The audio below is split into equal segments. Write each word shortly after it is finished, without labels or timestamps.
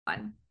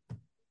One.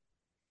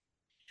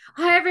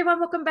 Hi everyone,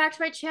 welcome back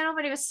to my channel.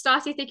 My name is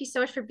Stassi. Thank you so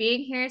much for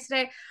being here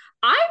today.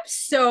 I'm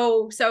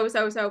so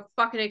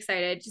fucking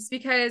excited just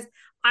because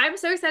I'm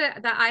so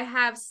excited that I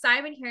have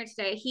Simon here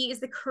today. He is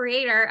the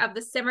creator of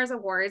the Simmers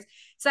Awards.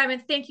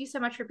 Simon, thank you so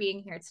much for being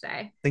here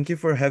today. Thank you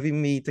for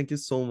having me. Thank you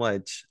so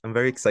much. I'm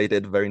very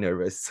excited, very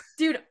nervous.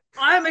 Dude,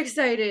 I'm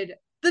excited.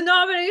 The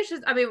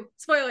nominations, I mean,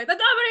 spoiler, the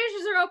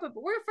nominations are open,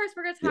 but we're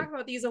going to Yeah. talk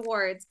about these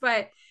awards.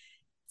 But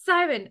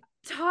Simon,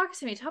 talk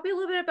to me. Tell me a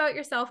little bit about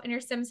yourself and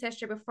your Sims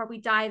history before we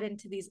dive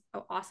into these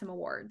awesome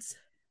awards.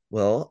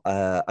 Well,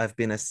 I've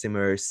been a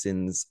simmer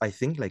since I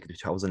think like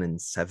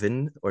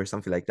 2007 or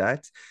something like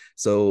that.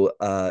 So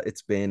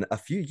it's been a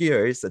few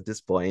years at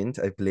this point.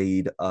 I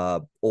played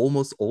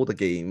almost all the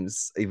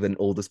games, even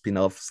all the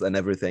spin-offs and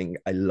everything.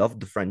 I love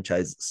the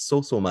franchise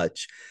so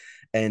much.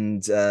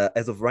 And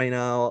as of right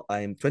now,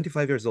 I'm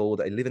 25 years old.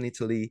 I live in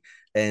Italy,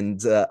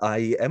 and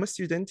I am a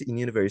student in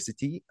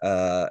university.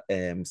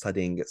 I'm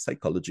studying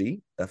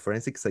psychology,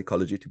 forensic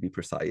psychology to be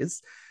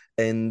precise.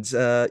 And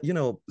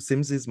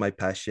Sims is my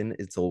passion.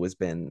 It's always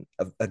been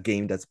a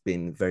game that's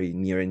been very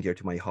near and dear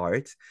to my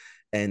heart.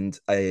 And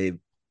I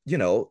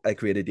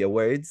created the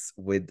awards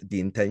with the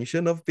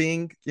intention of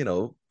being,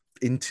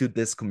 into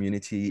this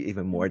community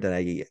even more than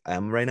I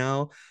am right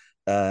now.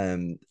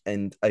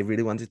 And I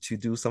really wanted to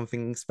do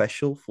something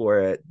special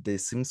for the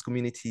Sims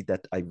community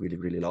that I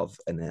really love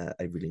and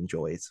I really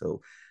enjoy.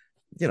 So,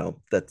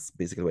 that's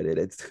basically what it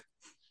is.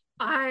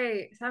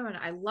 Simon,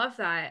 I love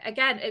that.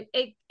 Again,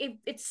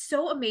 it's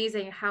so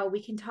amazing how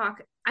we can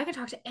talk. I can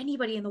talk to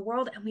anybody in the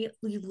world, and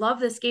we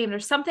love this game.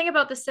 There's something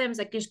about The Sims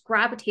that just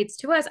gravitates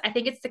to us. I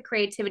think it's the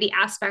creativity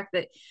aspect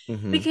that we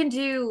Hmm. can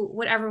do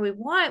whatever we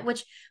want,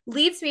 which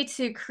leads me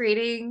to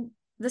creating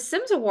the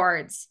Sims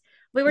Awards.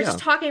 We were just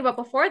Yeah. talking about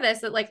before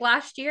this that like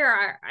last year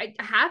I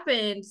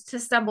happened to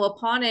stumble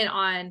upon it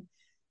on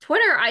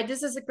Twitter. I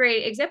This is a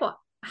great example.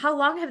 How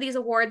long have these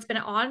awards been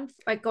on,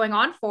 like going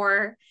on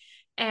for?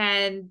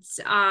 And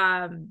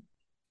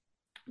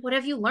what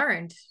have you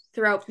learned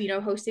throughout,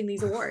 hosting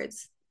these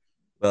awards?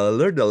 Well, I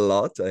learned a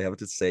lot, I have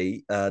to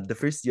say. The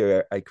first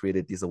year I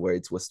created these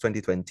awards was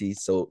 2020.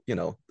 So,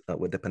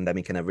 with the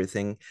pandemic and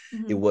everything,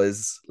 it Mhm.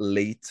 was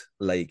late,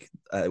 like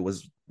it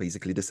was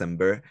basically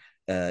December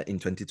in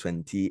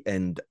 2020.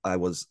 And I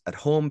was at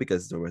home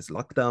because there was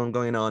lockdown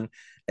going on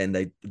and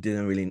I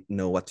didn't really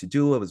know what to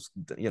do. I was,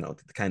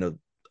 kind of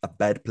a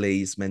bad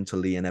place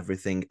mentally and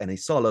everything. And I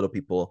saw a lot of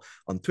people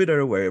on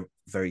Twitter were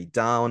very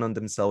down on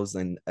themselves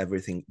and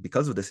everything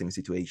because of the same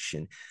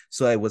situation.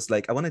 So I was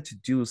like, I wanted to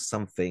do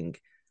something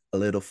a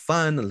little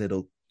fun, a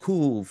little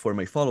cool for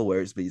my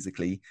followers,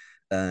 basically.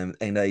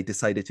 And I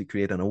decided to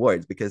create an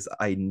award because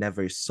I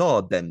never saw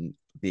them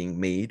being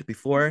made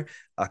before.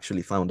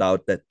 Actually, found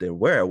out that there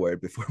were awards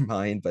before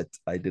mine, but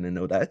I didn't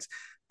know that.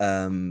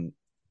 Um,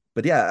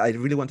 but yeah, I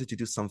really wanted to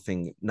do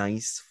something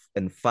nice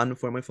and fun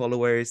for my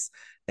followers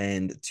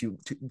and to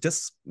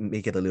just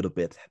make it a little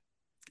bit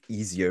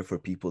easier for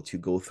people to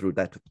go through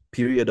that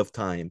period of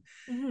time.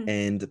 Mhm.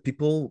 And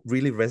people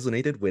really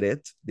resonated with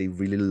it. They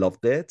really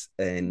loved it.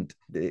 And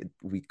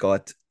we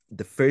got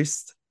the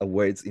first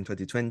awards in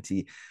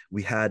 2020.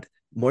 We had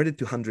more than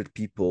 200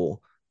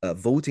 people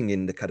voting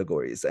in the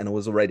categories. And I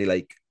was already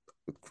like,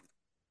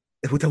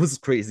 that was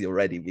crazy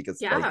already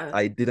because like Yeah.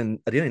 I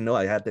didn't know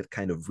I had that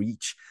kind of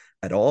reach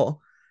at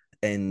all.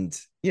 And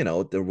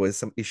there was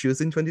some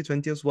issues in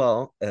 2020 as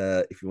well,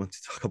 if you want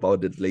to talk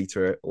about it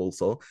later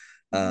also.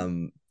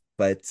 Mhm.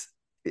 But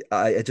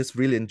I just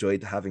really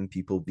enjoyed having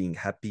people being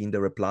happy in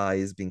the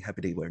replies, being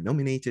happy they were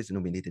nominated,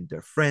 nominating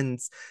their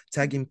friends,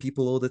 tagging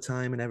people all the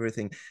time and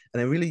everything.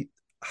 And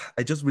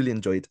I just really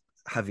enjoyed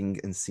having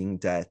and seeing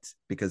that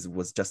because it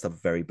was just a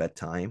very bad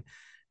time.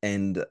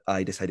 And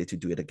I decided to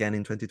do it again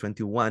in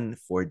 2021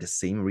 for the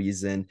same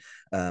reason.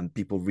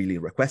 People really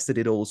requested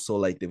it also.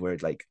 Like they were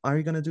like, "Are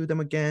you gonna do them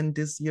again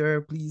this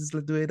year? Please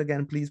do it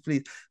again, please."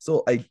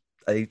 So I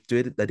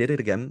did it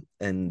again,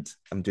 and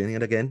I'm doing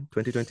it again,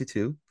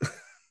 2022.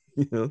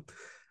 you know,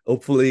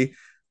 hopefully,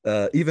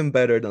 even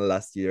better than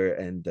last year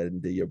and then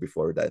the year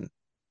before then.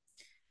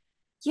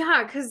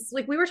 Yeah, because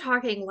like we were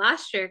talking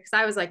last year, because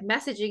I was like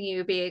messaging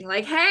you, being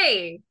like,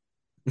 "Hey,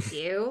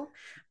 you,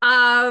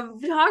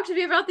 talk to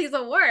me about these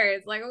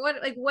awards.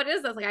 What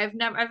is this? Like,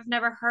 I've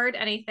never heard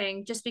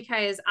anything. Just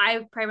because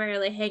I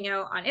primarily hang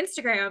out on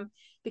Instagram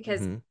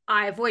because Mhm.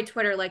 I avoid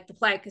Twitter like the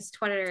plague, because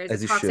Twitter is a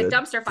As you toxic should.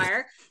 dumpster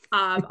fire.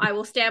 I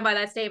will stand by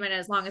that statement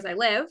as long as I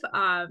live.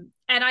 And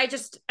I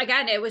just,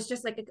 again, it was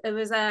just like it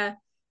was a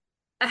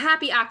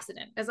happy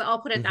accident, as I'll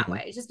put it that Mhm.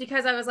 way, just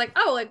because I was like,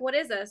 oh, like what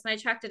is this? And I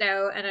checked it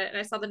out, and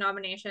I saw the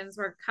nominations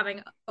were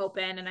coming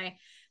open, and I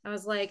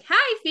was like,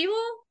 hi,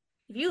 people,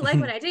 if you like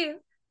what I do,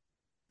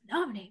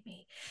 nominate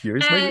me.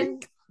 Here's my And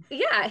link.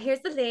 yeah,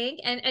 here's the link.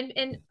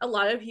 And a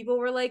lot of people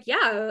were like,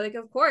 yeah, like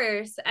of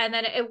course. And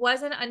then it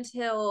wasn't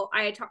until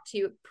I had talked to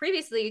you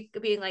previously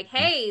being like, Mhm.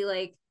 hey,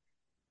 like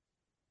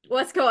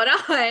what's going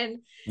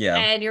on, Yeah.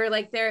 and you're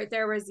like,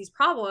 there was these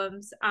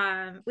problems.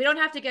 We don't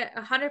have to get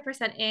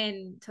 100%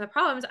 into the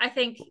problems. I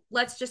think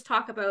let's just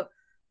talk about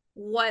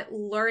what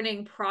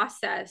learning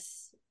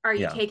process are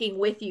you Yeah. taking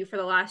with you for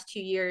the last 2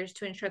 years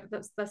to ensure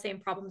that the same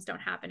problems don't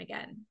happen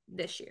again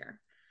this year?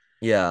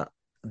 Yeah,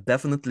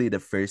 definitely the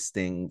first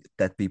thing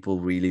that people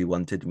really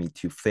wanted me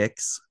to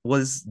fix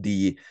was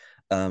the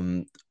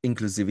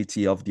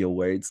inclusivity of the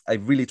awards. I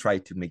really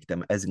tried to make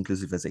them as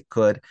inclusive as I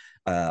could.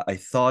 I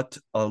thought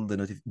all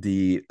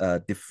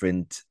the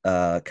different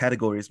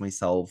categories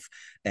myself,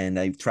 and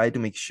I tried to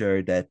make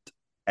sure that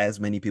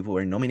as many people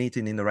were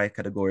nominated in the right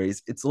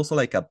categories. It's also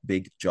like a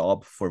big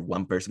job for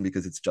one person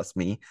because it's just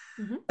me,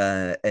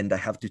 Mm-hmm. and I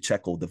have to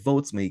check all the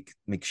votes, make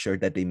sure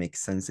that they make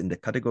sense in the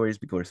categories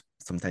because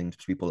sometimes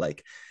people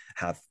like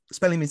have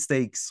spelling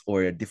mistakes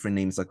or different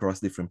names across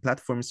different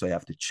platforms. So I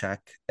have to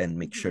check and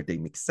make Mm-hmm. sure they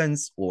make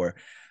sense. Or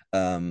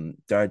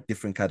there are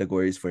different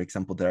categories. For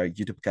example, there are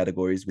YouTube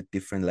categories with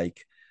different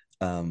like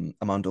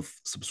amount of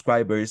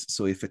subscribers.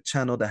 So if a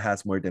channel that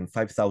has more than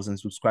 5,000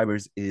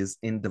 subscribers is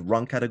in the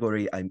wrong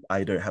category, I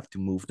either have to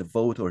move the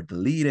vote or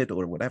delete it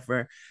or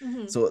whatever.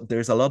 Mm-hmm. So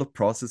there's a lot of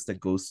process that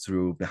goes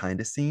through behind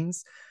the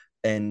scenes.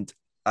 And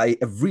I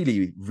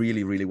really,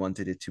 really, really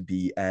wanted it to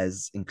be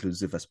as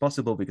inclusive as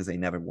possible because I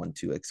never want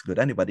to exclude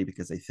anybody.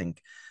 Because I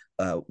think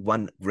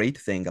one great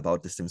thing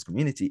about the Sims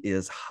community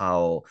is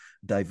how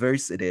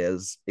diverse it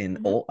is in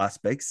Mm-hmm. all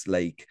aspects,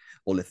 like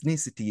all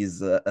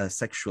ethnicities,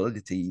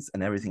 sexualities,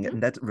 and everything. Mm-hmm.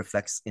 And that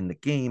reflects in the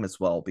game as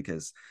well,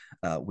 because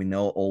we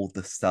know all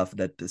the stuff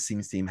that the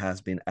Sims team has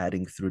been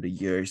adding through the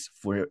years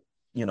for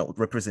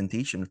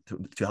representation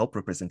to help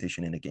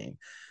representation in a game.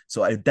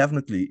 So I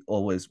definitely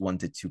always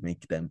wanted to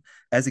make them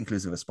as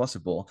inclusive as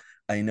possible.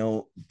 I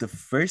know the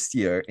first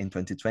year in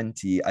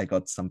 2020 I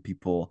got some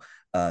people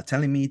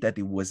telling me that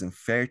it wasn't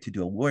fair to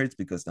do awards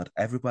because not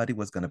everybody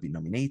was going to be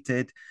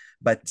nominated.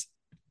 But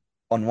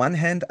on one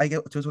hand I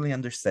totally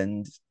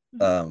understand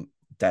Mm-hmm. um,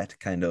 that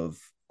kind of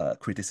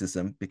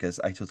criticism, because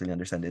I totally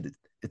understand it.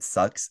 It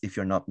sucks if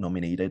you're not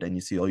nominated and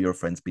you see all your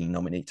friends being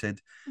nominated.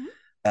 Mm-hmm.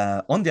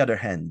 On the other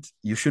hand,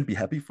 you should be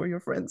happy for your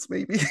friends,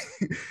 maybe.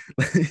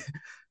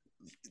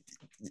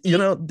 you It,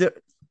 know, there,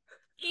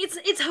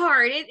 it's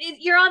hard.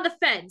 You're on the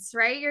fence,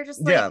 right? You're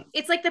just like, yeah,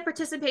 it's like the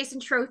participation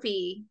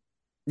trophy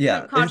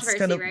yeah, it's kind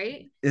controversy, of,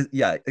 right?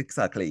 yeah,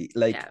 exactly.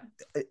 Like,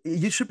 Yeah.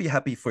 you should be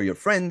happy for your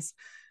friends,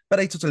 but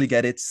I totally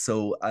get it.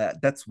 So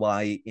that's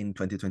why in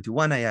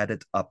 2021 I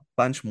added a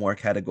bunch more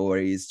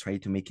categories,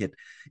 tried to make it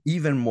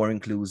even more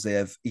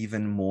inclusive,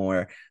 even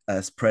more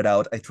spread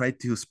out. I tried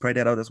to spread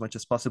it out as much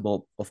as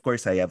possible. Of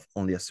course, I have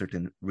only a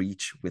certain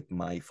reach with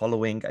my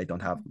following. I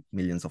don't have Mm-hmm.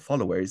 millions of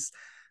followers,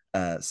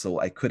 so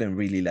I couldn't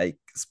really like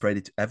spread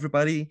it to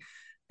everybody.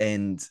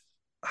 And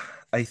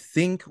I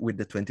think with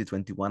the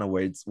 2021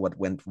 awards, what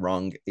went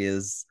wrong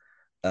is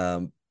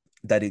um,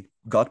 that it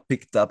got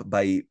picked up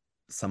by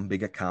some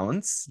big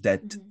accounts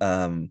that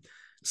Mm-hmm.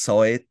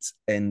 saw it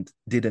and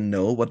didn't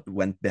know what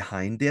went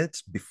behind it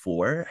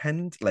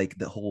beforehand, like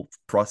the whole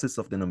process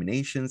of the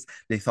nominations.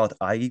 They thought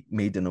I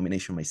made the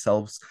nomination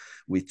myself,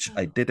 which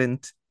I Oh.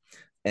 didn't.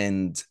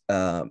 And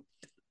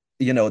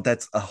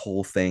that's a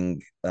whole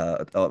thing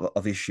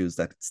of issues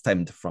that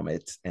stemmed from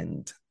it,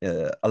 and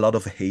a lot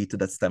of hate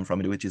that stemmed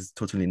from it, which is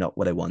totally not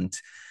what I want.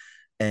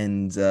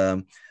 And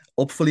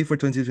hopefully for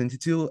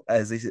 2022,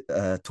 as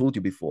I told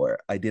you before,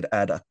 I did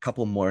add a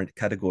couple more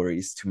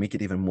categories to make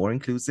it even more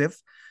inclusive.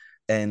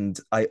 And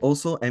I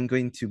also am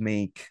going to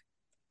make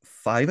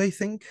five, I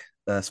think,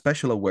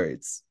 special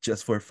awards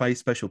just for five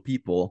special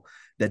people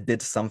that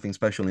did something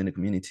special in the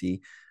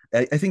community.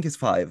 I think it's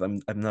five.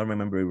 I'm not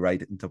remembering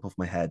right in top of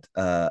my head.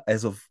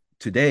 As of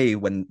today,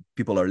 when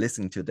people are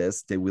listening to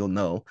this, they will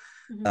know.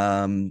 Mm-hmm.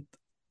 Um,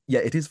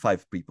 yeah, it is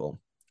five people.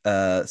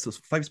 So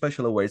five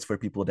special awards for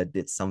people that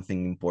did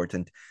something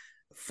important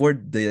for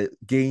the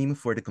game,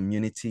 for the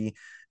community,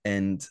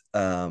 and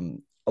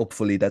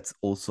hopefully that's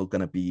also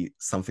gonna be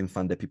something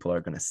fun that people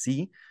are gonna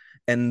see.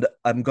 And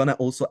I'm gonna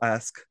also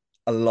ask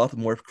a lot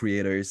more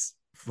creators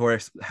for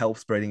help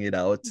spreading it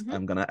out. Mm-hmm.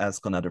 I'm gonna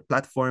ask on other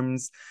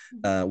platforms,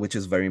 Mm-hmm. which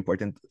is very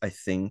important, I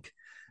think.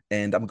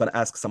 And I'm gonna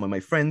ask some of my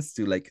friends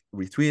to like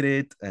retweet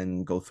it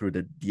and go through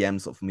the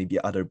DMs of maybe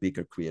other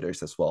bigger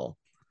creators as well.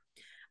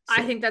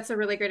 I So think that's a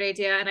really great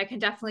idea. And I can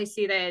definitely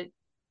see that.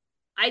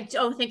 I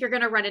don't think you're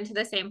going to run into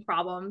the same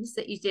problems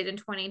that you did in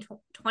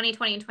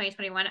 2020 and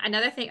 2021.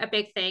 Another thing, a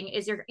big thing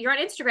is you're on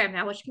Instagram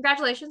now, which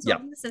congratulations, yeah,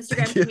 welcome to this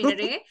thank Instagram you.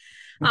 community.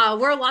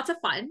 We're lots of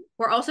fun.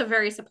 We're also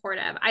very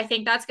supportive. I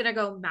think that's going to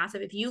go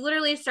massive. If you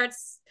literally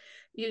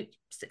you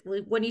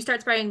when you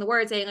start spreading the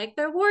word saying like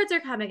the awards are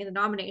coming and the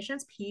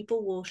nominations,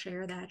 people will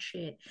share that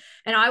shit,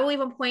 and I will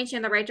even point you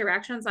in the right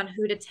directions on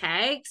who to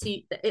tag so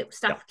Yeah,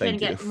 stuff can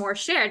thank you. get more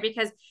shared,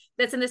 because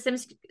that's in the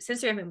Sims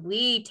Instagram.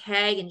 We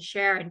tag and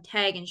share and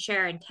tag and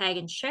share and tag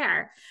and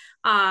share.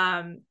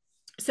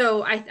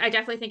 So I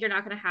definitely think you're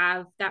not going to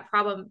have that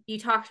problem. You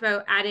talked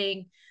about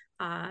adding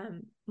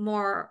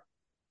more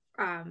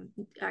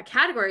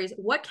categories.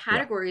 What Yeah.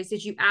 categories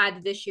did you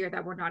add this year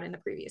that were not in the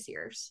previous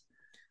years?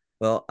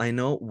 Well, I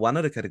know one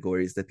of the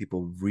categories that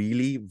people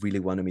really, really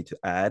wanted me to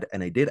add,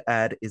 and I did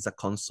add, is a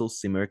console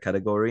simmer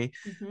category.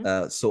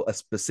 Mm-hmm. So a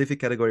specific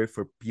category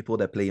for people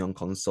that play on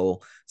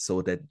console,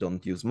 so that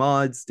don't use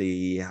mods.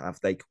 They have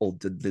like all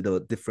the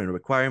little different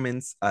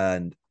requirements,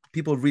 and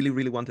people really,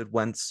 really wanted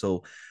one.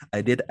 So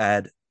I did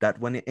add that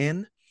one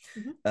in.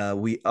 Mm-hmm.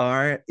 We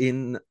are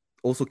in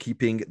also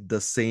keeping the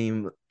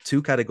same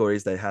two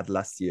categories that I had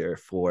last year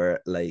for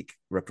like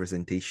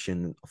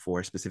representation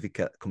for specific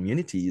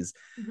communities.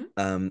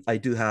 Mm-hmm. I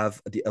do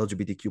have the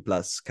LGBTQ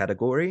plus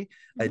category.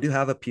 I Mm-hmm. do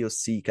have a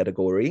POC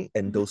category,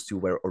 and Mm-hmm. those two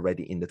were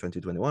already in the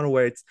 2021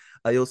 awards.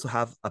 I also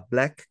have a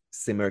Black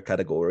Simmer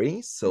category,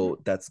 Mm-hmm.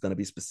 so that's going to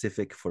be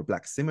specific for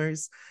Black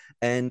Simmers.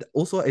 And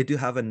also, I do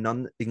have a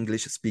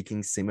non-English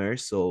speaking Simmer,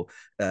 so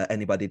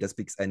anybody that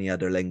speaks any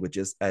other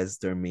languages as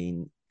their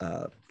main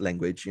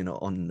language,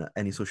 on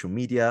any social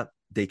media,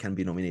 they can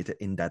be nominated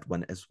in that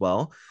one as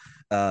well,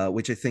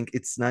 which I think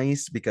it's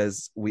nice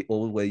because we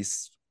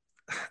always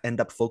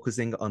end up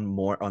focusing on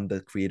more on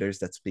the creators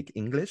that speak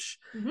English.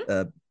 Mm-hmm.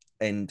 Uh,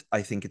 and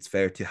I think it's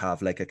fair to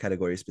have like a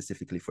category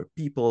specifically for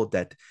people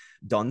that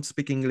don't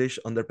speak English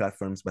on their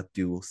platforms, but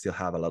do still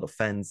have a lot of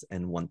fans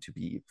and want to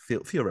be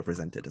feel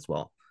represented as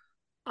well.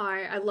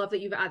 I love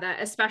that you've added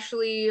that,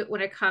 especially when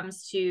it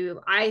comes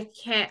to I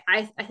can't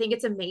I think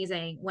it's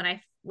amazing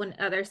when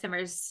other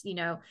simmers,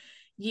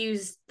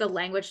 use the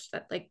language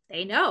that like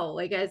they know,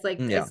 like as like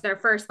Yeah, it's their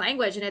first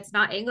language and it's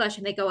not English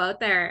and they go out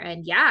there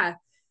and yeah,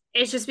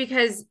 it's just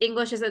because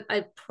English is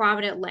a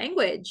prominent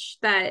language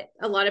that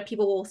a lot of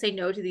people will say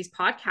no to these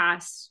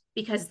podcasts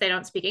because they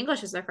don't speak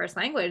English as their first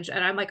language.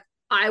 And I'm like,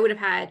 I would have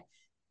had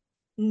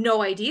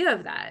no idea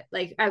of that.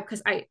 Like,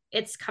 because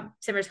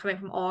simmers coming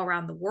from all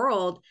around the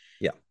world.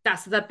 yeah,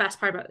 That's the best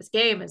part about this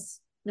game is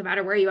no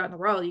matter where you are in the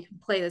world, you can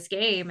play this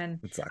game. And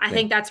I exactly.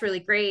 think that's really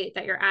great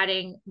that you're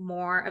adding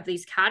more of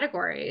these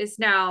categories.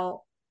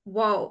 Now,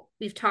 whoa,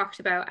 we've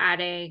talked about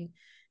adding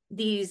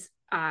these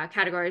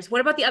categories. What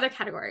about the other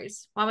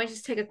categories? Why don't we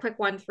just take a quick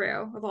one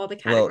through of all the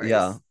Well, yeah,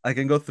 categories? I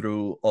can go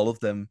through all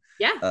of them.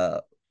 Yeah.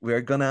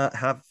 We're gonna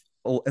have,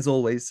 as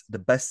always, the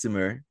best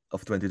simmer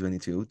of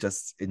 2022,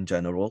 just in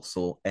general.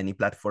 So any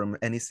platform,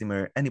 any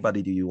simmer,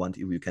 anybody do you want,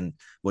 you can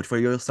vote for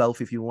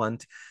yourself if you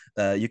want.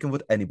 You can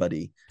vote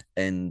anybody,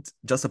 and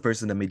just a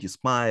person that made you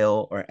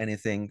smile or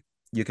anything,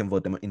 you can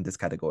vote them in this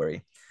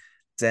category.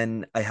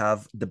 Then I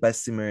have the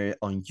best simmer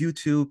on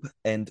YouTube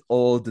and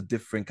all the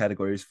different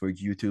categories for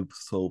YouTube,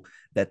 so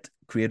that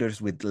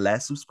creators with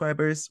less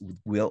subscribers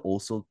will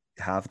also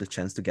have the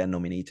chance to get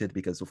nominated,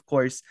 because of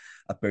course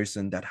a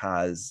person that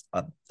has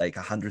like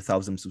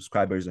 100,000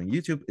 subscribers on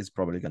YouTube is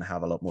probably going to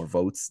have a lot more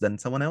votes than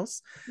someone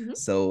else. Mm-hmm.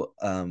 So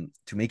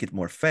to make it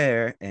more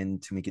fair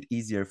and to make it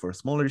easier for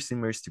smaller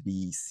simmers to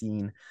be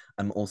seen,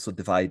 I'm also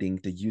dividing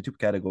the YouTube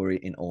category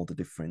in all the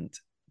different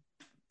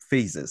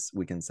phases,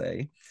 we can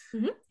say.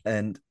 Mm-hmm.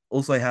 And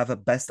also I have a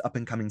best up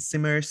and coming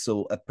simmer,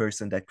 so a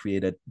person that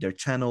created their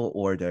channel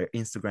or their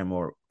Instagram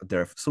or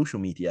their social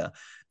media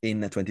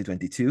in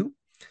 2022.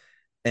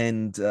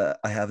 And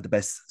I have the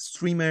best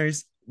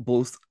streamers,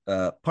 both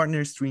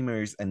partner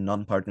streamers and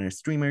non-partner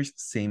streamers.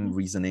 Same Mm-hmm.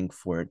 reasoning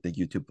for the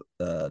YouTube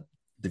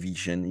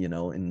division,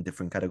 in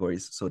different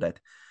categories, so that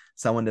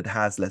someone that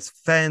has less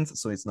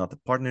fans, so it's not a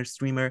partner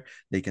streamer,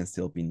 they can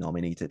still be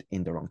nominated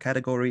in their own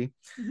category.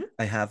 Mm-hmm.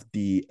 I have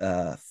the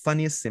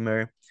funniest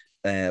simmer,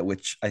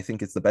 which I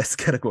think is the best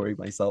category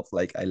myself.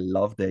 Like, I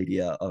love the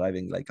idea of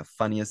having like a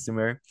funniest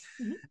simmer.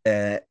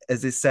 Mm-hmm.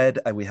 As I said,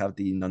 we have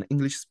the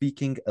non-English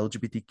speaking,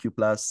 LGBTQ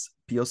plus,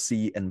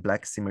 POC, and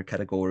Black simmer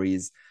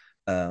categories,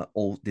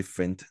 all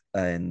different,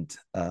 and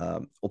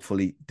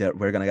hopefully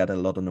we're gonna get a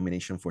lot of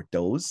nomination for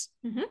those.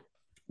 Mm-hmm.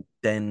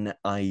 Then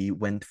I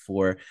went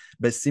for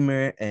best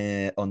simmer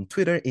on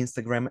Twitter,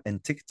 Instagram,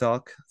 and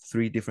TikTok,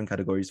 three different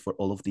categories for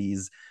all of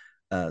these,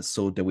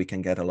 so that we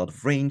can get a lot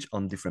of range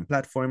on different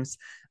platforms.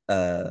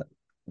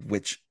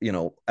 Which,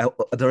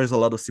 there is a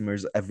lot of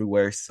simmers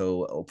everywhere,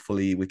 so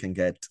hopefully we can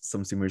get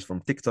some simmers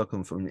from TikTok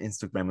and from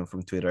Instagram and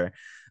from Twitter.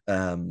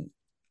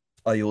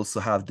 I also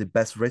have the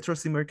best retro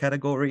simmer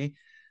category,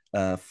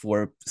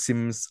 for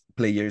Sims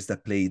players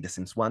that play The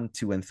Sims 1,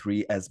 2, and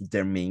 3 as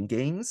their main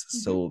games. Mm-hmm.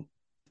 So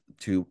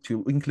to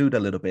include a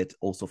little bit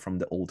also from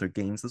the older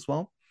games as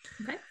well.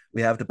 Okay.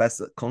 We have the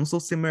best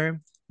console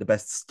simmer, the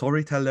best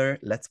storyteller,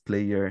 let's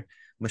player,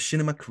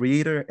 machinima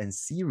creator, and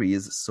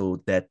series,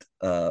 so that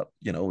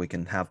we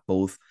can have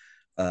both,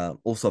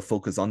 also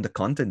focus on the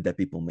content that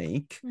people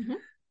make.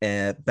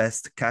 Mm-hmm.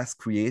 Best cast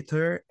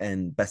creator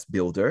and best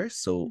builder,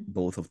 so Mm-hmm.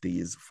 both of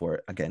these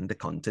for, again, the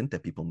content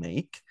that people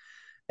make.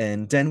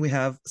 And then we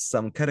have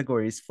some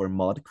categories for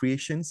mod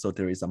creation. So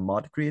there is a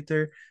mod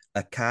creator,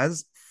 a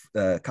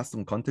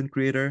custom content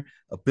creator,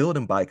 a build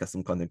and buy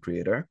custom content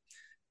creator.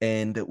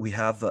 And we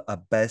have a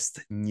best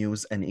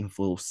news and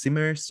info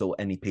simmer. So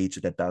any page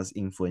that does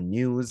info and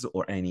news,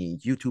 or any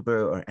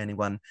YouTuber or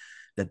anyone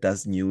that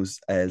does news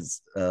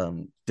as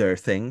their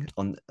thing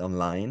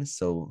online.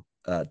 So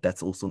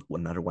that's also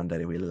another one that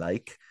I really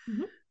like.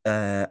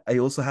 Mm-hmm. I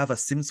also have a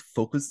Sims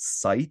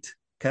focused site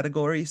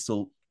category.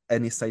 So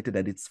any site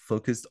that it's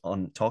focused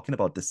on talking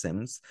about The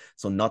Sims,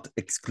 so not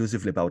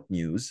exclusively about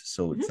news.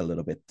 So it's a Mhm.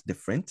 little bit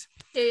different.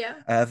 Yeah, yeah.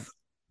 I have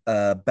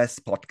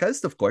best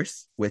podcast, of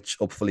course, which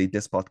hopefully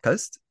this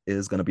podcast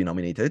is going to be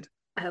nominated.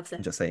 I hope so.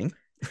 I'm just saying.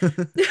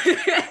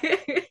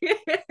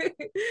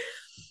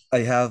 I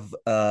have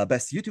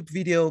best YouTube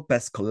video,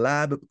 best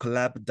collab.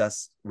 Collab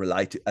does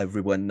rely to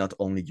everyone, not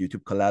only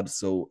YouTube collabs.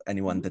 So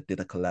anyone Mhm. that did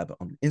a collab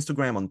on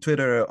Instagram, on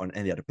Twitter, on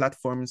any other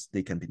platforms,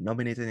 they can be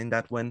nominated in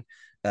that one.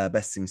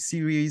 Best Sim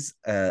series,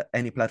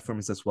 any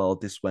platforms as well.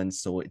 This one,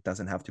 so it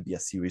doesn't have to be a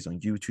series on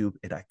YouTube.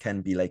 It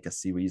can be like a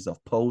series of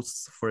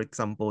posts, for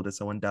example, that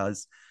someone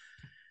does.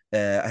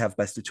 I have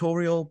best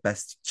tutorial,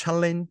 best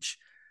challenge,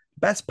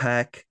 best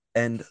pack,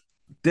 and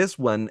this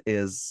one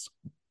is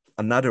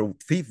another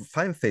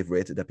fan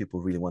favorite that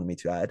people really want me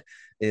to add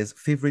is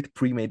favorite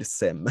pre-made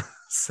sim.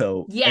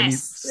 So any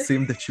Yes.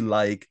 sim that you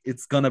like,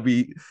 it's gonna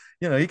be,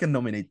 you can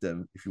nominate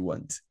them if you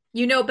want.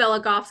 You know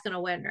Bella Goth's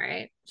gonna win,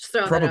 right? Just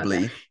throwing that out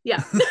there. Probably.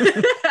 Yeah.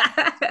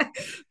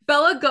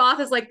 Bella Goth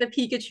is like the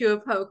Pikachu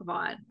of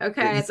Pokemon.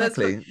 Okay. That's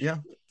Exactly. Yeah.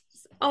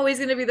 always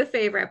going to be the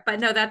favorite. But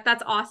no,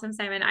 that's awesome,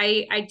 Simon.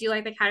 I do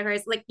like the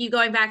categories. Like you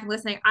going back and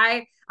listening,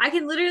 I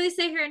can literally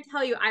sit here and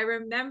tell you. I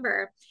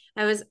remember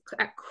I was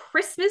at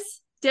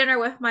Christmas dinner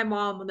with my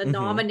mom when the Mm-hmm.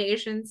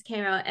 nominations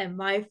came out, and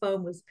my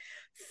phone was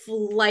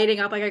lighting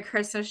up like a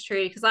Christmas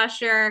tree. Because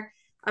last year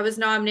I was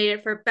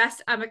nominated for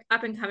best up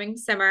and coming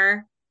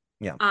simmer,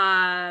 Yeah.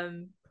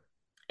 um,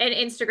 and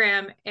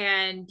Instagram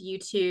and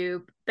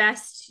YouTube,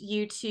 best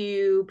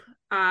YouTube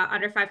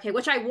under 5K,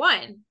 which I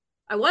won.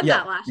 I won Yeah.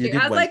 that last You year.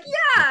 did I was one. like,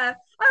 yeah.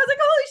 I was like,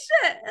 holy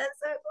shit, that's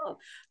so cool.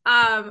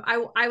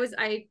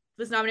 I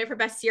was nominated for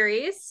best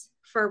series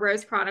for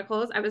Rose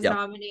Chronicles. I was Yep.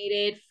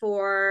 nominated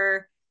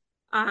for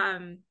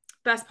um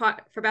best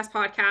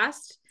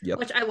podcast, Yep.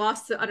 which I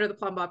lost to Under the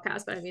Plum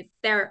Bobcast, but I mean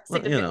they're Well,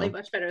 significantly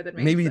much better than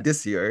me. maybe So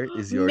this year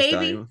is yours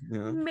maybe time.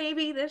 Yeah.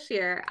 maybe this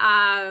year.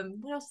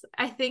 What else?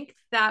 I think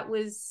that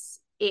was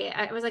it.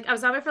 I was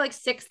nominated for like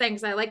six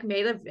things. I like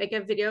made a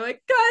video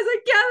like, guys, I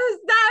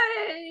can't stop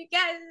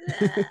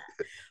it, guys.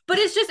 But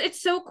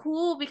it's so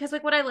cool because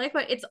like what I like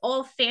about it's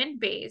all fan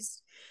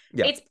based.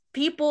 Yeah. It's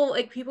people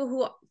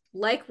who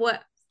like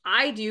what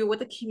I do, what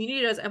the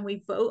community does, and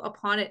we vote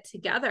upon it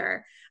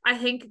together. I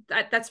think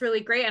that's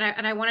really great,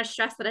 and I want to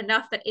stress that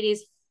enough that it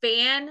is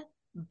fan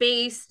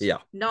based Yeah.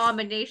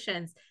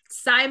 nominations.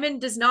 Simon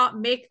does not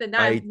make the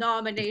I I vote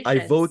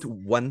nominations.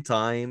 one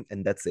time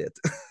and that's it.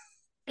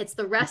 It's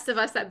the rest of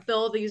us that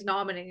build these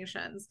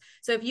nominations.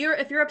 So if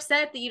you're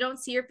upset that you don't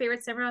see your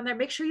favorite simmer on there,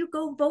 make sure you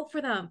go and vote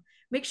for them.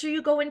 Make sure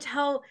you go and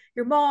tell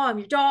your mom,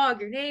 your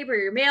dog, your neighbor,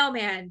 your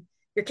mailman,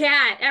 your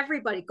cat,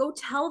 everybody. Go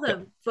tell Yeah.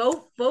 them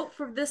vote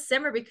for this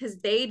simmer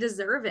because they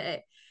deserve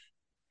it,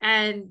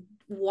 and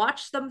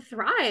watch them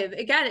thrive.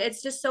 Again,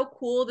 it's just so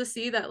cool to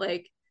see that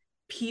like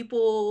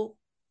people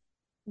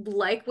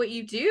like what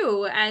you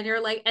do, and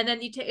you're like, and then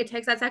it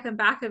takes that second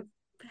back of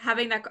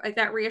having that like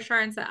that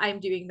reassurance that I'm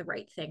doing the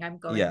right thing, I'm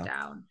going Yeah.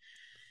 down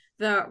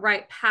the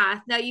right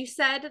path. Now you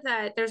said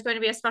that there's going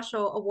to be a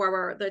special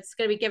award that's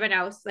going to be given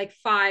out like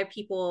five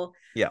people.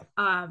 Yeah.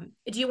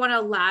 Do you want to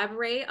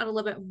elaborate on a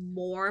little bit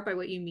more by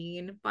what you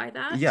mean by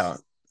that? Yeah,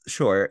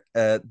 sure.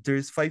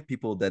 There's five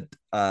people that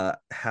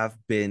have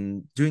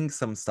been doing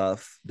some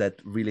stuff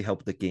that really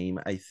help the game,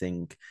 I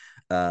think,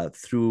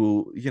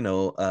 through,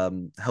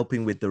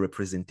 helping with the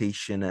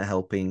representation,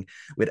 helping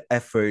with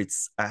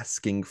efforts,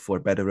 asking for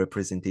better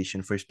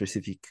representation for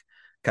specific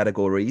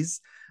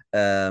categories,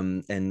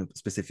 and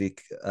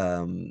specific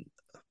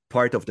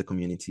part of the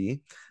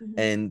community. Mm-hmm.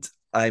 And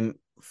I'm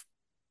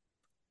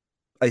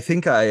I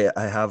think I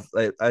have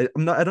I'm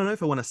not I don't know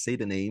if I want to say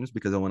the names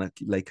because I want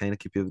to like kind of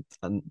keep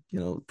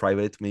it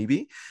private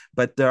maybe,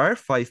 but there are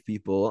five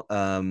people.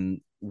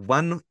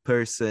 One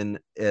person,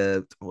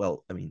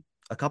 well, I mean,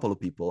 a couple of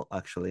people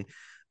actually,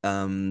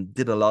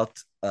 did a lot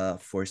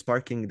for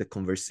sparking the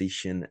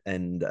conversation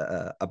and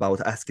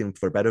about asking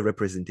for better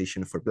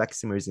representation for Black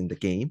simmers in the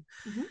game,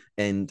 Mm-hmm.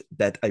 and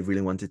that I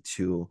really wanted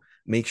to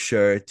make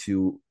sure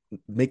to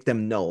make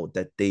them know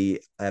that they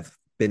have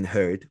been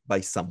heard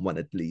by someone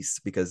at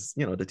least, because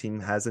the team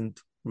hasn't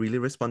really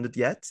responded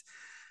yet,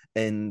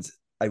 and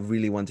I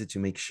really wanted to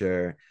make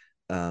sure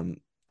um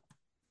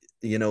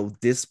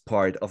this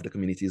part of the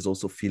community is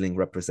also feeling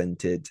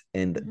represented,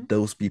 and Mm-hmm.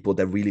 those people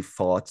that really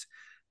fought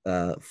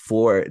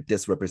for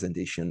this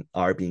representation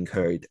are being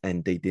heard,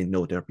 and they didn't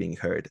know they're being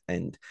heard,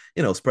 and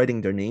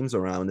spreading their names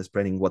around and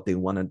spreading what they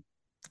want to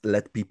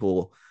let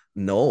people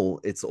know.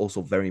 It's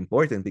also very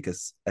important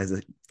because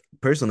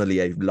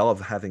personally, I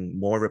love having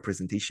more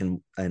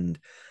representation and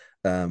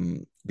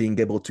being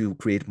able to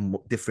create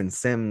different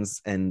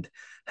sims and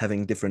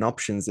having different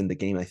options in the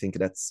game. I think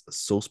that's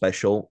so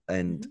special,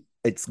 and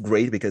Mm-hmm. it's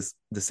great because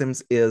the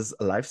sims is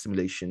a life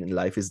simulation and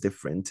life is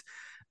different,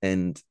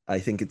 and I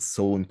think it's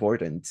so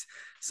important.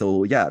 So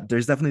yeah,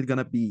 there's definitely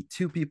going to be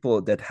two people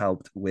that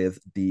helped with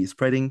the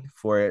spreading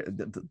for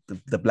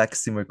the Black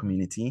simmer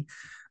community.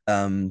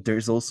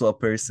 There's also a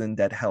person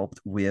that helped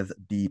with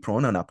the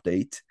pronoun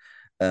update.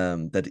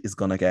 that is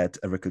gonna get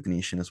a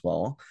recognition as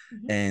well.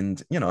 Mhm.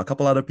 And a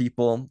couple other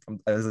people.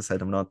 As I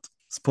said, I'm not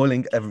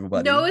spoiling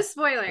everybody, No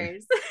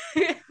spoilers.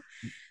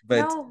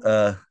 but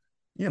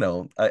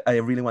No, I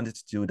really wanted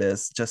to do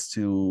this just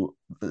to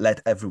let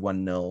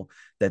everyone know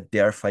that they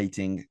are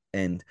fighting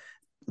and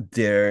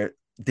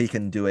they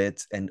can do it,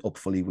 and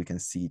hopefully we can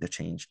see the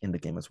change in the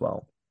game as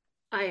well.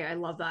 I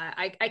love that.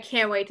 I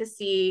can't wait to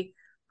see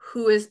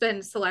who has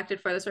been selected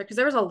for this work because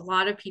there was a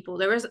lot of people.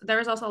 There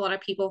was also a lot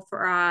of people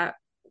for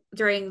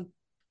during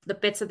the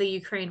bits of the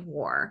Ukraine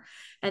war,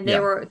 and they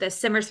Yeah, were the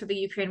simmers for the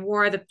Ukraine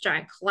war, the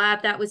giant collab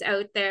that was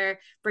out there,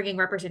 bringing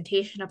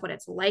representation of what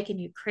it's like in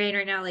Ukraine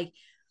right now. Like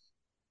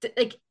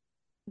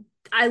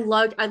I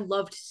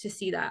loved to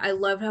see that. I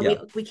love how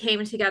yeah, we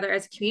came together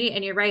as a community.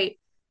 And you're right,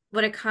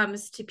 when it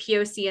comes to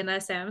POC and the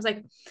Sims,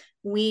 like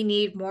we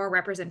need more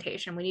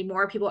representation. We need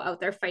more people out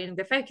there fighting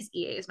the fight because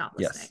EA is not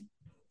yes, listening.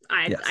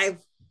 I yes, I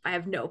I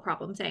have no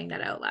problem saying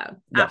that out loud.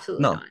 yeah.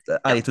 Absolutely No,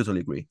 not. I No. totally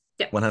agree.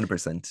 Yeah.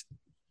 100%.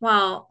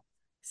 Well,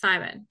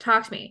 Simon,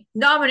 talk to me.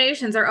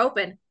 Nominations are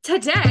open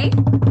today.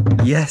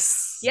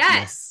 Yes, Yes.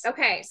 yes.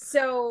 Okay.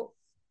 So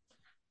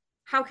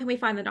how can we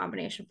find the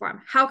nomination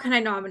form? How can I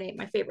nominate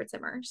my favorite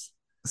simmers?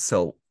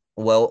 So,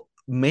 well,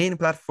 main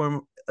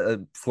platform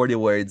for the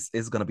awards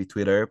is gonna be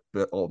Twitter,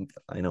 but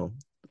I know,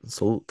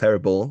 so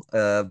terrible.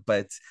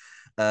 But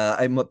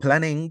I'm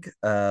planning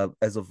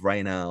as of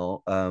right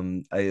now.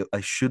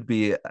 I should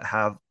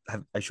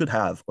I should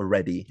have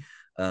already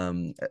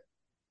um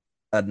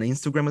an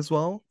Instagram as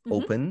well Mm-hmm.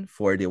 open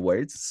for the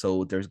awards.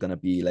 So there's gonna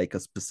be like a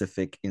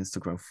specific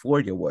Instagram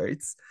for the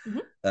awards,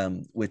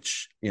 Mm-hmm.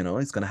 which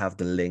is gonna have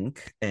the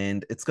link,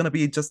 and it's gonna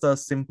be just a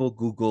simple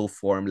Google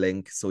form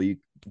link. So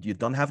you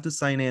don't have to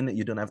sign in,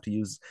 you don't have to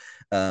use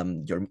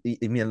your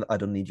email. I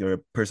don't need your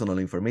personal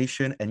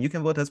information, and you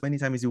can vote as many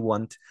times as you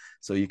want.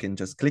 So you can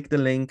just click the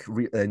link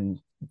and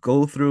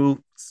go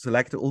through,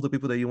 select all the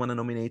people that you want to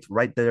nominate,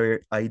 write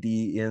their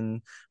ID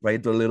in,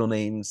 write their little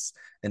names,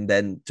 and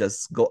then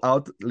just go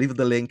out, leave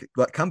the link,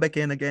 come back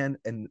in again,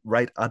 and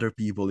write other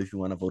people if you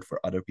want to vote for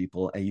other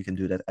people. And you can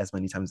do that as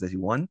many times as you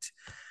want.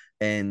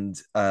 And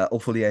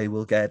hopefully, I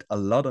will get a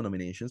lot of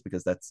nominations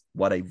because that's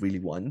what I really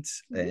want.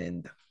 Mm-hmm.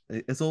 And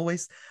as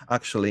always,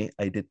 actually,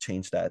 I did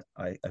change that.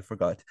 I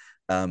forgot.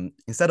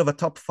 Instead of a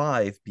top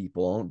 5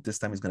 people, this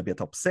time it's going to be a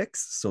top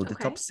 6. So the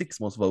top Okay. 6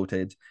 most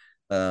voted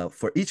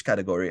for each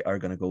category are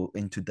going to go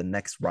into the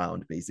next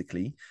round,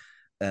 basically.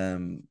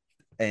 Um,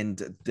 and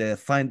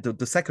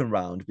the second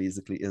round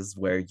basically is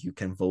where you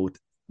can vote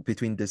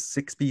between the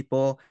 6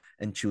 people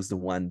and choose the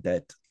one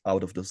that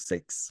out of those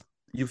 6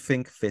 you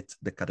think fit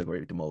the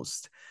category the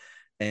most.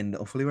 And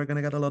hopefully we're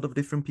gonna get a lot of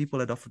different people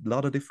that offer a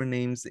lot of different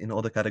names in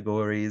all the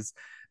categories.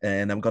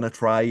 And I'm gonna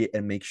try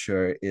and make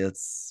sure it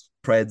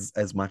spreads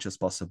as much as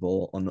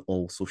possible on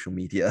all social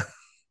media.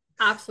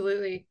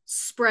 Absolutely.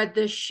 Spread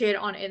this shit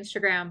on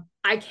Instagram.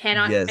 I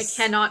Yes.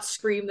 cannot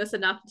scream this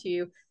enough to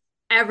you.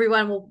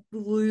 Everyone will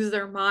lose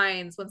their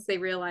minds once they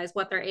realize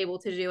what they're able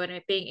to do and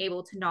it being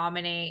able to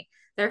nominate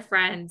their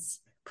friends.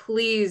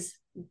 Please,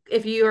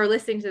 if you are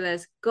listening to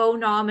this, go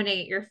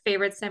nominate your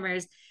favorite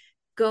simmers.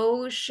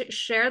 Go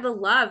share the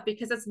love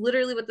because that's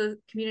literally what the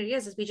community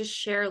is we just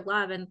share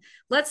love. And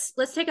let's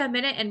take a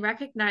minute and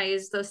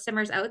recognize those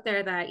simmers out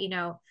there that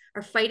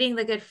are fighting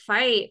the good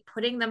fight,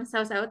 putting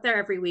themselves out there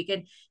every week,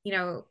 and you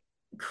know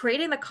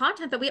creating the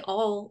content that we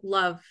all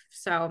love.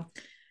 So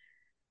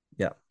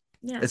Yeah.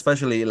 yes.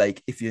 Especially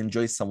like if you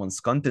enjoy someone's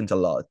content a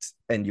lot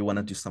and you want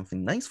to do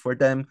something nice for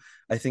them,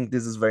 I think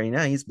this is very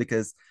nice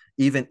because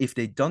even if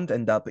they don't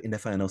end up in the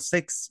final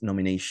 6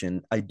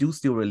 nomination, I do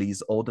still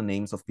release all the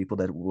names of people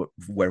that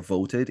were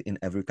voted in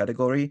every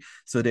category.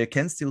 So they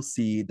can still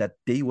see that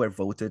they were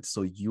voted.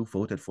 So you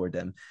voted for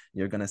them.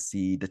 You're going to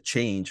see the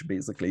change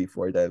basically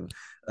for them.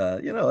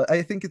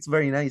 I think it's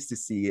very nice to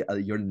see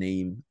your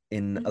name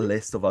in a Mm-hmm.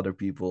 list of other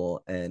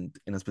people and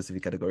in a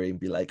specific category and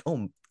be like,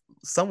 oh,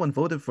 someone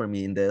voted for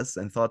me in this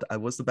and thought I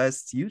was the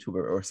best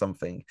YouTuber or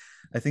something.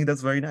 I think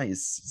that's very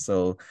nice.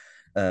 So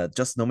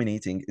just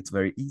nominating, it's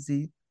very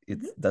easy. It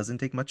Mm-hmm. doesn't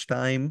take much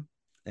time.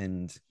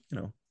 And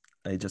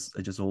I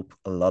just hope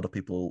a lot of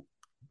people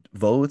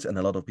vote and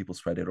a lot of people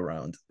spread it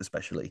around,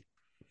 especially.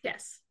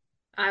 Yes.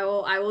 I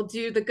will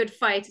do the good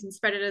fight and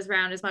spread it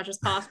around as much as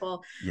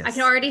possible. I can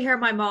Yes. already hear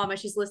my mom as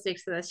she's listening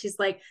to this. She's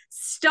like,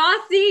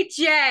 Stassi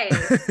J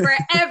for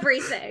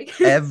everything.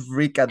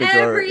 Every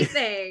category.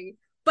 Everything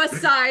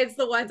besides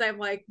the ones I'm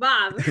like,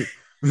 Mom,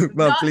 Mom,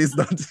 not please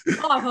don't.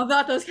 I'm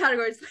not those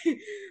categories.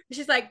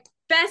 She's like,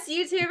 best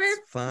YouTuber,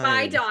 It's my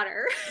fine.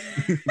 daughter.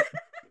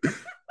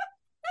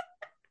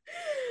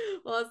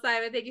 Well,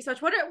 Simon, thank you so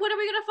much. What are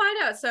we gonna find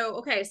out? So,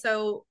 okay,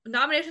 so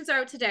nominations are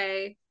out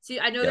today. So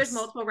I know there's Yes.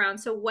 multiple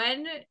rounds. So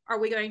when are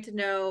we going to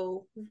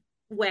know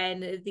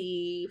when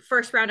the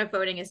first round of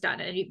voting is done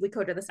and we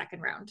go to the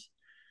second round?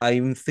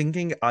 I'm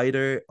thinking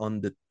either on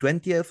the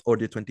 20th or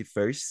the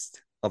 21st.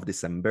 of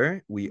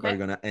December. We are Okay.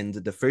 going to end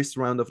the first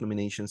round of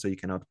nominations, so you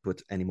cannot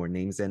put any more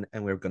names in.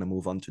 And we're going to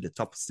move on to the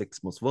top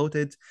 6 most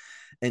voted.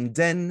 And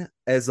then,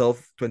 as of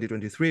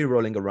 2023,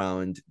 rolling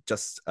around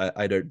just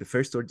either the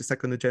 1st or the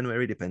 2nd of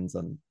January, depends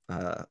on,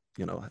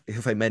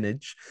 if I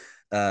manage.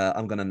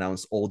 I'm going to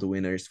announce all the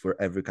winners for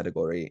every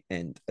category.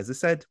 And as I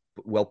said,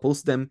 we'll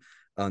post them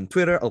on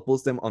Twitter. I'll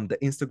post them on the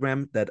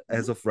Instagram that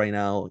as Mhm. of right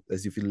now,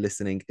 as if you're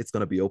listening, it's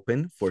going to be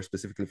open for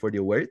specifically for the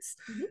awards.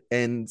 Mhm.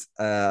 And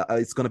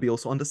it's going to be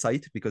also on the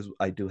site because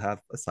I do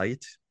have a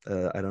site.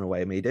 I don't know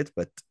why I made it,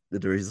 but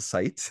there is a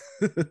site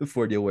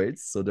for the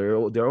awards. So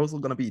they're also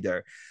going to be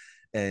there.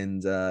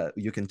 And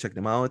you can check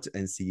them out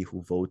and see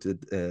who voted,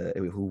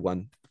 who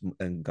won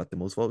and got the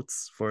most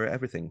votes for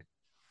everything.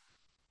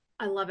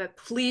 I love it.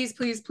 Please,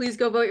 please, please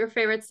go vote your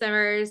favorite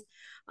simmers.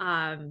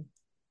 Um,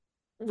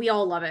 we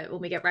all love it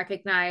when we get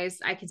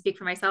recognized. I can speak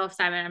for myself,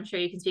 Simon. I'm sure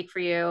you can speak for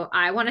you.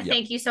 I want to Yeah.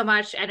 thank you so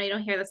much. I know you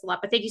don't hear this a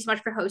lot, but thank you so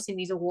much for hosting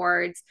these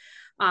awards.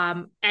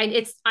 And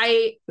I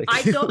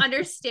Thank you. don't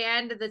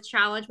understand the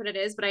challenge, what it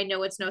is, but I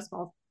know it's no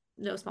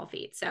small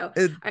feat. So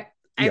it, I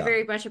yeah.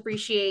 very much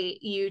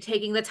appreciate you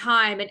taking the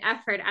time and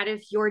effort out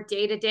of your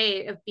day to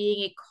day of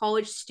being a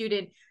college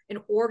student and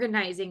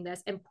organizing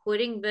this and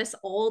putting this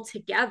all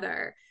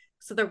together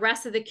so the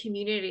rest of the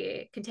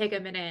community can take a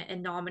minute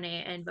and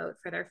nominate and vote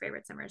for their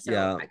favorite summer. So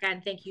Yeah.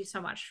 again, thank you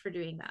so much for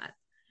doing that.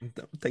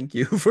 Thank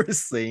you for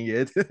saying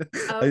it.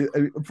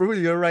 Of Probably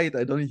you're right.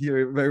 I don't hear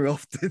it very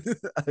often,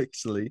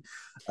 actually.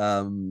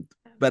 Um,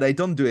 but I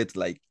don't do it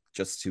like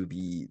just to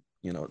be,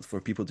 for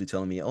people to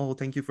tell me, oh,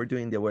 thank you for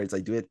doing the awards.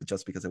 I do it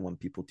just because I want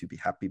people to be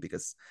happy.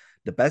 Because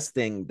the best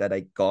thing that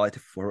I got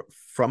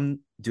from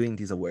doing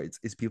these awards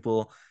is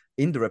people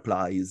in the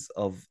replies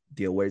of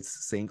the awards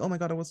saying, oh my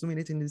God, I was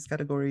nominated in this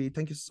category.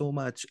 Thank you so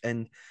much.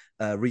 And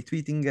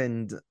retweeting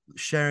and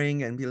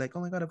sharing and be like, oh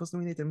my God, I was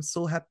nominated. I'm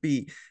so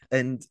happy.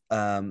 And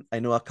I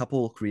know a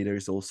couple of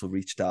creators also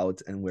reached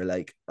out and were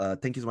like,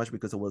 thank you so much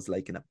because I was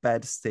like in a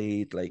bad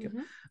state, like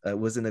mm-hmm.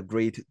 was in a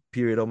great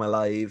period of my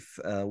life,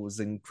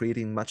 wasn't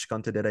creating much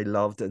content that I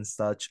loved and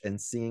such. And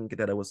seeing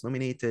that I was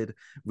nominated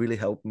really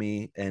helped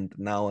me. And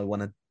now I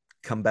want to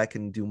come back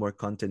and do more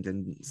content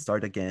and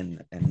start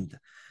again. And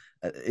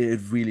it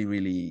really,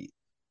 really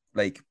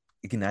like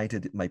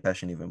ignited my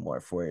passion even more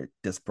for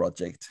this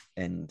project.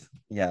 And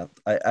yeah,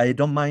 I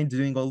don't mind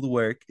doing all the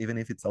work, even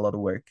if it's a lot of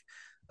work.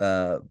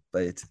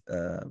 But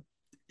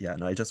yeah,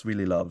 no, I just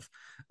really love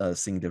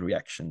seeing the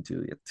reaction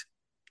to it.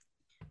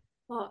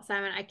 Well,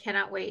 Simon, I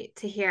cannot wait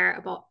to hear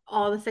about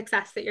all the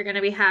success that you're going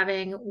to be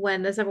having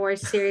when this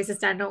awards series is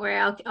done. Don't worry,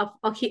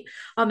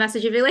 I'll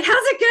message you and be like, how's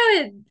it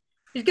going?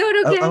 Is it going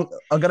okay?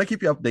 I'm gonna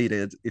keep you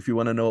updated if you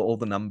want to know all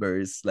the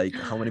numbers, like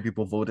how many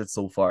people voted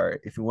so far.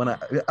 If you wanna,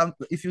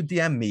 if you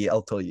DM me,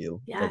 I'll tell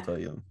you. I'll Yeah. tell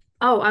you.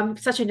 Oh, I'm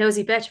such a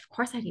nosy bitch. Of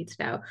course I need to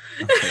know.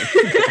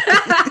 Okay,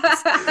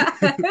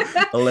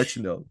 great. I'll let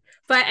you know.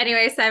 But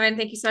anyway, Simon,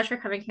 thank you so much for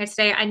coming here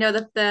today. I know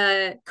that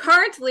the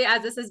currently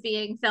as this is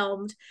being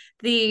filmed,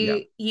 Yeah.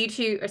 the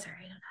YouTube, or sorry,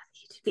 not the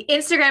YouTube, the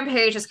Instagram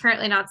page is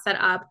currently not set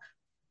up,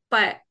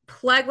 but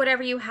plug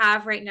whatever you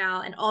have right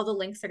now, and all the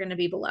links are going to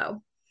be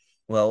below.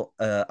 Well,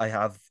 I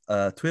have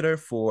Twitter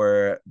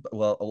for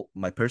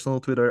my personal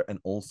Twitter and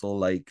also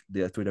like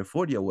the Twitter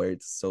for the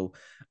awards. So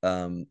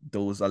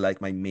those are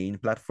like my main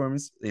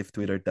platforms. If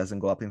Twitter doesn't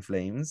go up in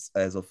flames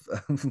as of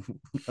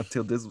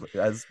until this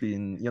has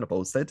been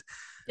posted,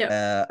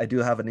 Yep. I do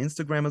have an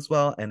Instagram as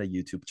well and a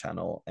YouTube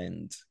channel,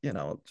 and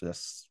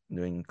just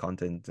doing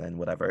content and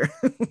whatever,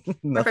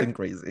 nothing Perfect.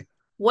 crazy.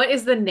 What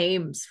is the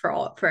names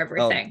for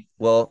everything?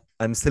 Well,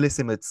 I'm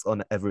Sillysimmuz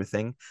on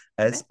everything.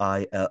 Okay.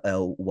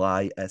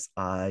 SILLYSIMMUZ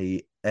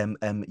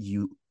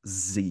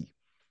Per-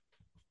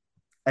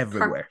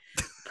 everywhere.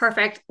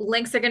 Perfect.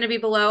 Links are going to be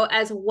below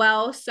as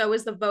well. So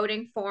is the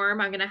voting form.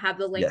 I'm going to have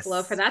the link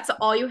below for Yes. that. So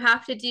all you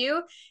have to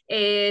do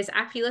is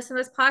after you listen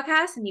to this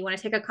podcast and you want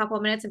to take a couple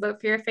of minutes and vote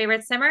for your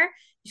favorite simmer, you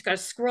just got to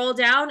scroll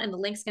down and the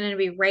link's going to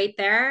be right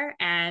there.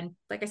 And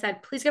like I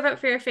said, please go vote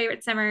for your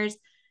favorite simmers.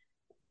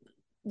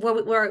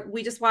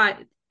 We just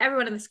want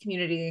everyone in this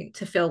community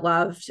to feel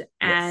loved.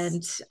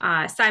 Yes.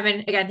 And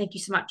Simon, again, thank you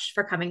so much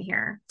for coming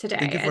here Thank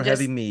today. you for And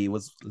just, having me. It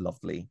was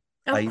lovely.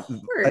 of As I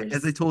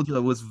course, told you, I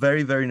was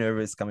very, very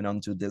nervous coming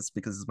onto this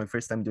because it's my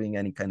first time doing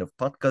any kind of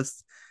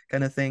podcast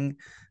kind of thing.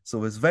 So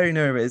I was very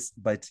nervous,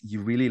 but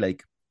you really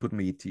like put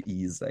me to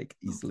ease, like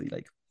easily.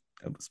 Like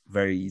it was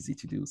very easy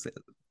to do. So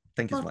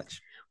thank you so well,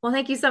 much. well,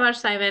 thank you so much,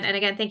 Simon. And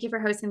again, thank you for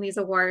hosting these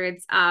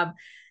awards.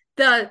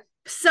 The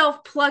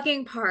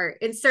self-plugging part,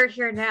 insert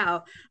here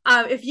now.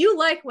 If you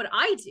like what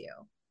I do,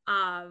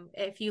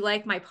 if you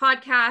like my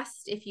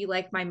podcast, if you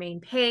like my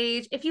main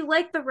page, if you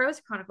like the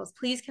Rose Chronicles,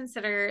 please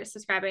consider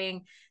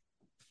subscribing.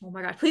 Oh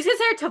my God, please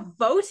consider to Well,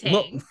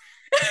 voting.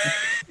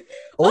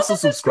 Also Also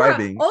subscribe.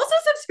 subscribing. Also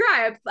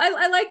subscribe.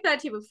 I like that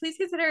too. But please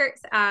consider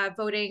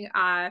voting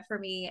for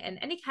me in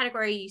any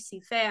category you see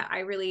fit. I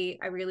really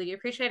do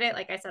appreciate it.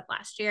 Like I said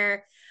last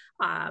year,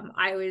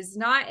 I was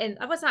not in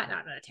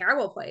a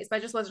terrible place, but I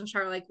just wasn't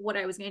sure like what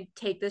I was going to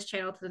take this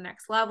channel to the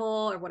next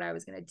level or what I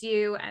was going to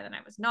do. And then I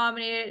was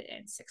nominated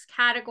in 6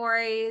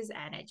 categories,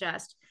 and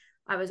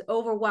I was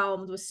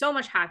overwhelmed with so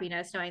much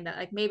happiness knowing that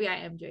like maybe I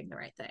am doing the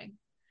right thing.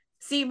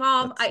 See,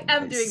 mom, That's I so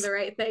am doing nice. the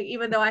right thing,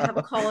 even though I have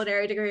a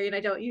culinary degree and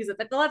I don't use it.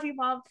 But I love you,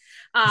 mom.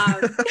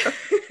 Um,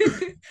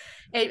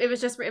 it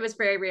was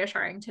very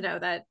reassuring to know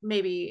that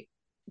maybe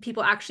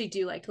people actually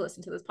do like to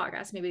listen to this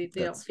podcast. Maybe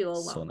they don't That's feel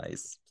so alone.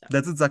 nice. So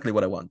That's exactly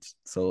what I want.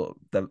 So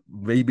that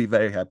may be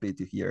very happy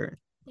to hear.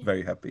 yeah.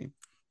 Very happy.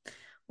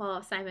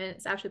 Well, Simon,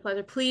 it's absolutely a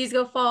pleasure. Please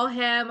go follow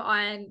him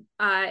on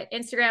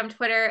Instagram,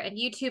 Twitter, and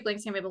YouTube.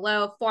 Links going to be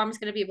below. Form's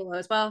going to be below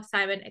as well.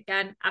 Simon,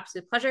 again,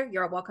 absolute pleasure.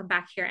 You're welcome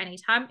back here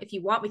anytime. If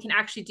you want, we can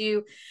actually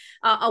do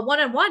a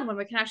one-on-one when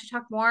we can actually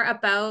talk more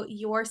about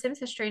your Sims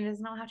history, and it does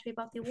not have to be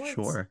about the awards.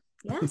 Sure.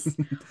 Yes.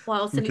 Well,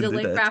 I'll We send you can the do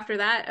link for that. after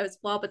that as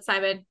well. But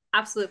Simon,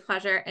 absolute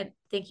pleasure. And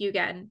thank you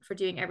again for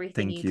doing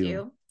everything Thank you you.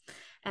 do.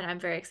 And I'm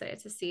very excited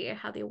to see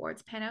how the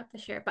awards pan out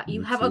this year. But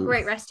you Me have a too.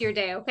 great rest of your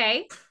day,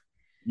 okay?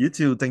 You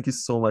too. Thank you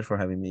so much for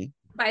having me.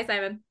 Bye,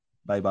 Simon.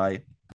 Bye bye.